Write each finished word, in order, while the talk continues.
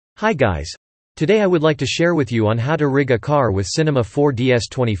Hi guys. Today I would like to share with you on how to rig a car with Cinema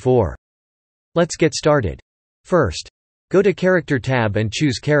 4DS24. Let's get started. First, go to Character tab and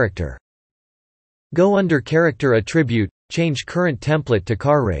choose Character. Go under Character Attribute, change Current Template to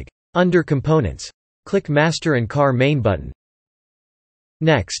Car Rig. Under Components, click Master and Car Main button.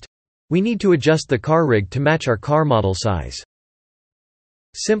 Next, we need to adjust the car rig to match our car model size.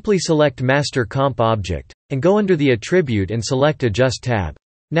 Simply select Master Comp Object, and go under the Attribute and select Adjust tab.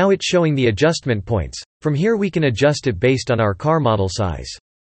 Now it's showing the adjustment points. From here we can adjust it based on our car model size.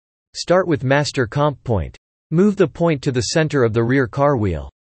 Start with Master Comp Point. Move the point to the center of the rear car wheel.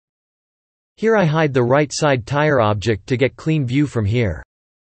 Here I hide the right side tire object to get clean view from here.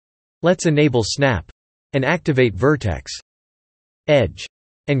 Let's enable Snap and activate Vertex, Edge,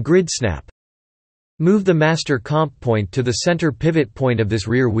 and Grid Snap. Move the Master Comp Point to the center pivot point of this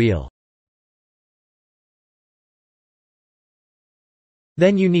rear wheel.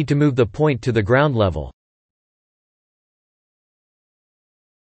 Then you need to move the point to the ground level.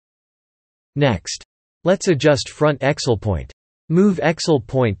 Next, let's adjust front axle point. Move axle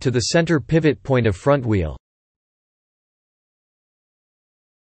point to the center pivot point of front wheel.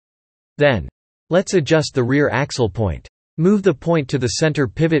 Then, let's adjust the rear axle point. Move the point to the center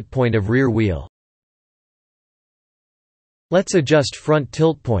pivot point of rear wheel. Let's adjust front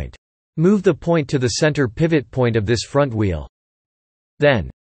tilt point. Move the point to the center pivot point of this front wheel.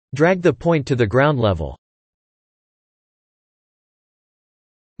 Then, drag the point to the ground level.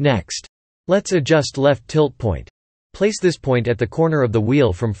 Next, let's adjust left tilt point. Place this point at the corner of the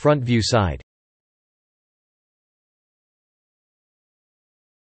wheel from front view side.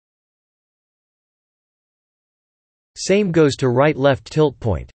 Same goes to right left tilt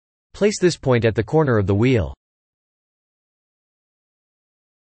point. Place this point at the corner of the wheel.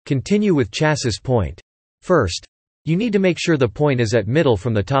 Continue with chassis point. First, you need to make sure the point is at middle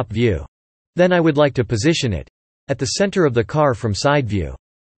from the top view. Then I would like to position it at the center of the car from side view.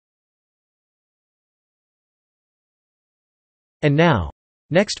 And now,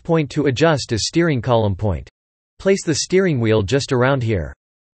 next point to adjust is steering column point. Place the steering wheel just around here.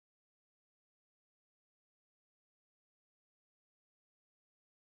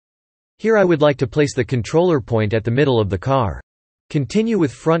 Here I would like to place the controller point at the middle of the car. Continue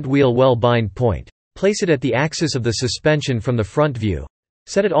with front wheel well bind point. Place it at the axis of the suspension from the front view.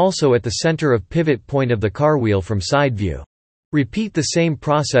 Set it also at the center of pivot point of the car wheel from side view. Repeat the same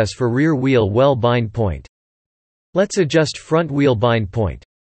process for rear wheel well bind point. Let's adjust front wheel bind point.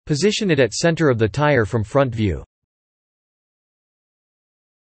 Position it at center of the tire from front view.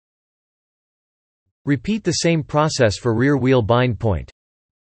 Repeat the same process for rear wheel bind point.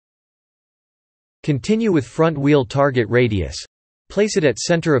 Continue with front wheel target radius. Place it at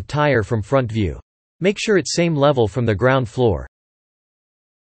center of tire from front view. Make sure it's same level from the ground floor.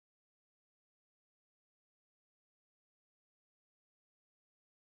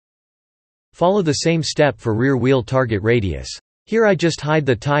 Follow the same step for rear wheel target radius. Here I just hide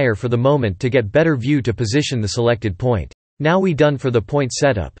the tire for the moment to get better view to position the selected point. Now we done for the point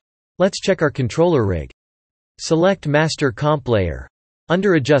setup. Let's check our controller rig. Select Master Comp Layer.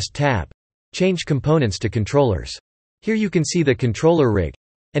 Under Adjust tab, change Components to Controllers. Here you can see the controller rig.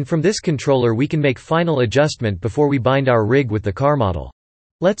 And from this controller we can make final adjustment before we bind our rig with the car model.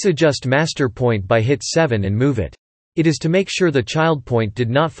 Let's adjust master point by hit 7 and move it. It is to make sure the child point did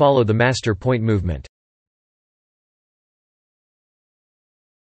not follow the master point movement.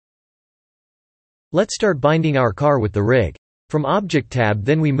 Let's start binding our car with the rig. From Object tab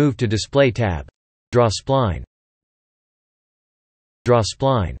then we move to Display tab. Draw spline. Draw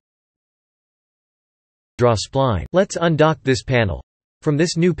spline. Draw spline. Let's undock this panel. From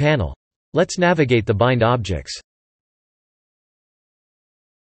this new panel, let's navigate the bind objects.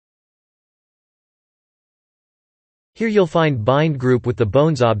 Here you'll find bind group with the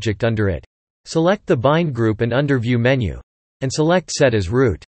bones object under it. Select the bind group and under view menu. And select set as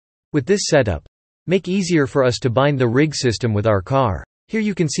root. With this setup, make easier for us to bind the rig system with our car. Here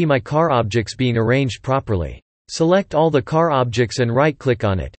you can see my car objects being arranged properly. Select all the car objects and right click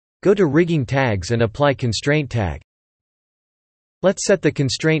on it. Go to rigging tags and apply constraint tag. Let's set the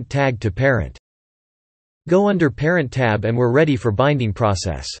constraint tag to parent. Go under Parent tab and we're ready for binding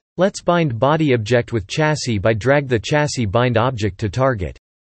process. Let's bind body object with chassis by drag the chassis bind object to target.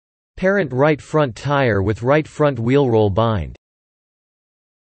 Parent right front tire with right front wheel roll bind.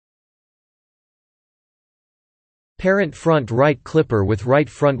 Parent front right clipper with right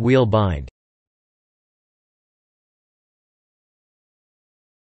front wheel bind.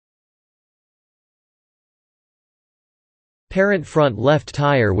 Parent front left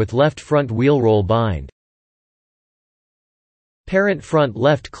tire with left front wheel roll bind. Parent front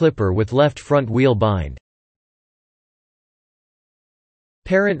left clipper with left front wheel bind.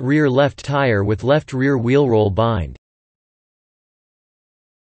 Parent rear left tire with left rear wheel roll bind.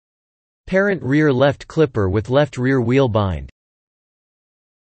 Parent rear left clipper with left rear wheel bind.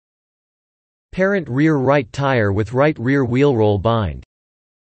 Parent rear right tire with right rear wheel roll bind.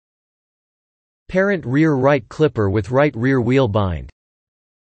 Parent rear right clipper with right rear wheel bind.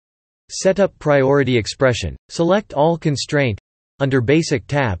 Setup priority expression. Select all constraint. Under Basic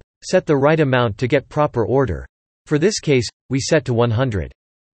tab, set the right amount to get proper order. For this case, we set to 100.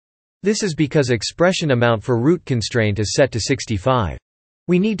 This is because expression amount for root constraint is set to 65.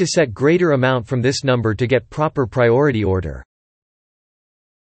 We need to set greater amount from this number to get proper priority order.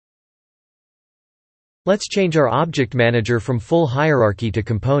 Let's change our object manager from full hierarchy to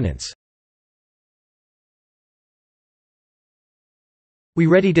components. We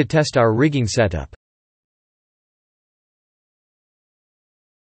ready to test our rigging setup.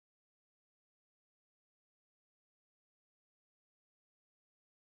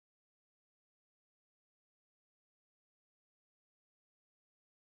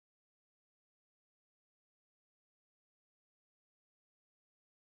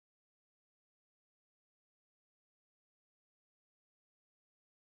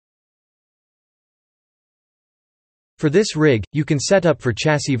 For this rig, you can set up for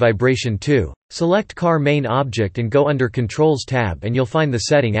chassis vibration too. Select Car Main Object and go under Controls tab and you'll find the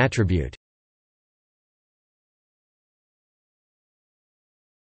setting attribute.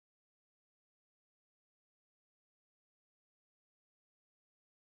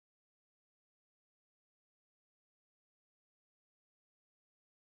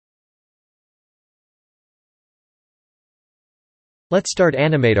 Let's start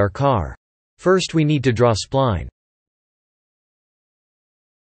animate our car. First we need to draw spline.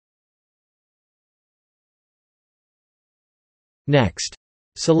 Next,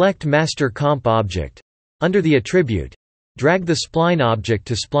 select Master Comp Object. Under the attribute, drag the spline object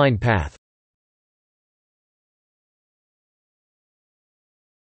to spline path.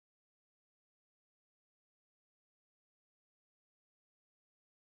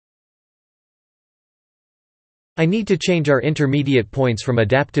 I need to change our intermediate points from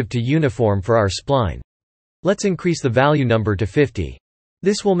adaptive to uniform for our spline. Let's increase the value number to 50.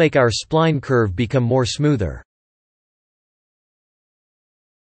 This will make our spline curve become more smoother.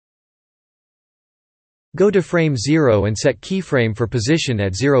 Go to frame 0 and set keyframe for position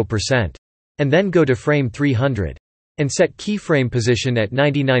at 0%. And then go to frame 300. And set keyframe position at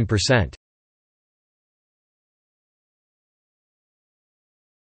 99%.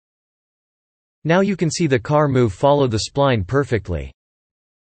 Now you can see the car move follow the spline perfectly.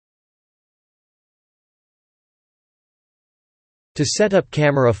 To set up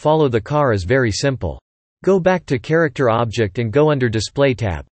camera follow the car is very simple. Go back to Character Object and go under Display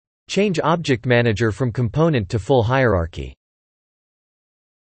tab. Change Object Manager from Component to Full Hierarchy.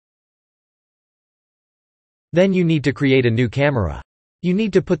 Then you need to create a new camera. You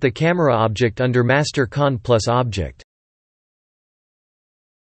need to put the camera object under Master Con plus Object.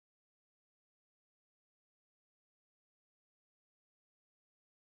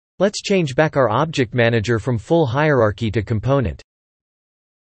 Let's change back our Object Manager from Full Hierarchy to Component.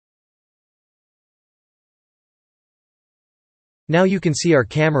 Now you can see our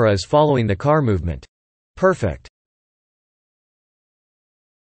camera is following the car movement. Perfect.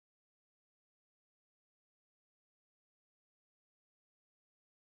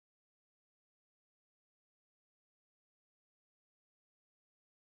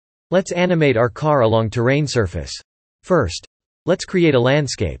 Let's animate our car along terrain surface. First, let's create a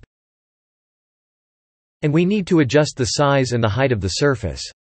landscape. And we need to adjust the size and the height of the surface.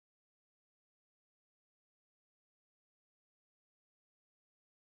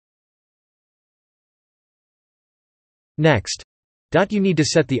 Next, you need to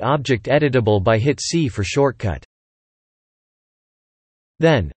set the object editable by hit C for shortcut.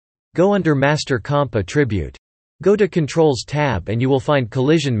 Then, go under Master Comp Attribute. Go to Controls tab and you will find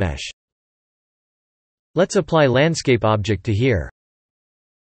Collision Mesh. Let's apply Landscape Object to here.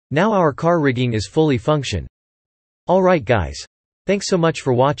 Now our car rigging is fully function. Alright guys. Thanks so much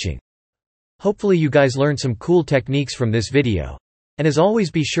for watching. Hopefully you guys learned some cool techniques from this video. And as always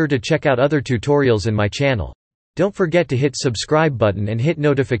be sure to check out other tutorials in my channel. Don't forget to hit subscribe button and hit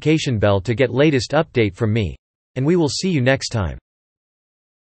notification bell to get latest update from me. And we will see you next time.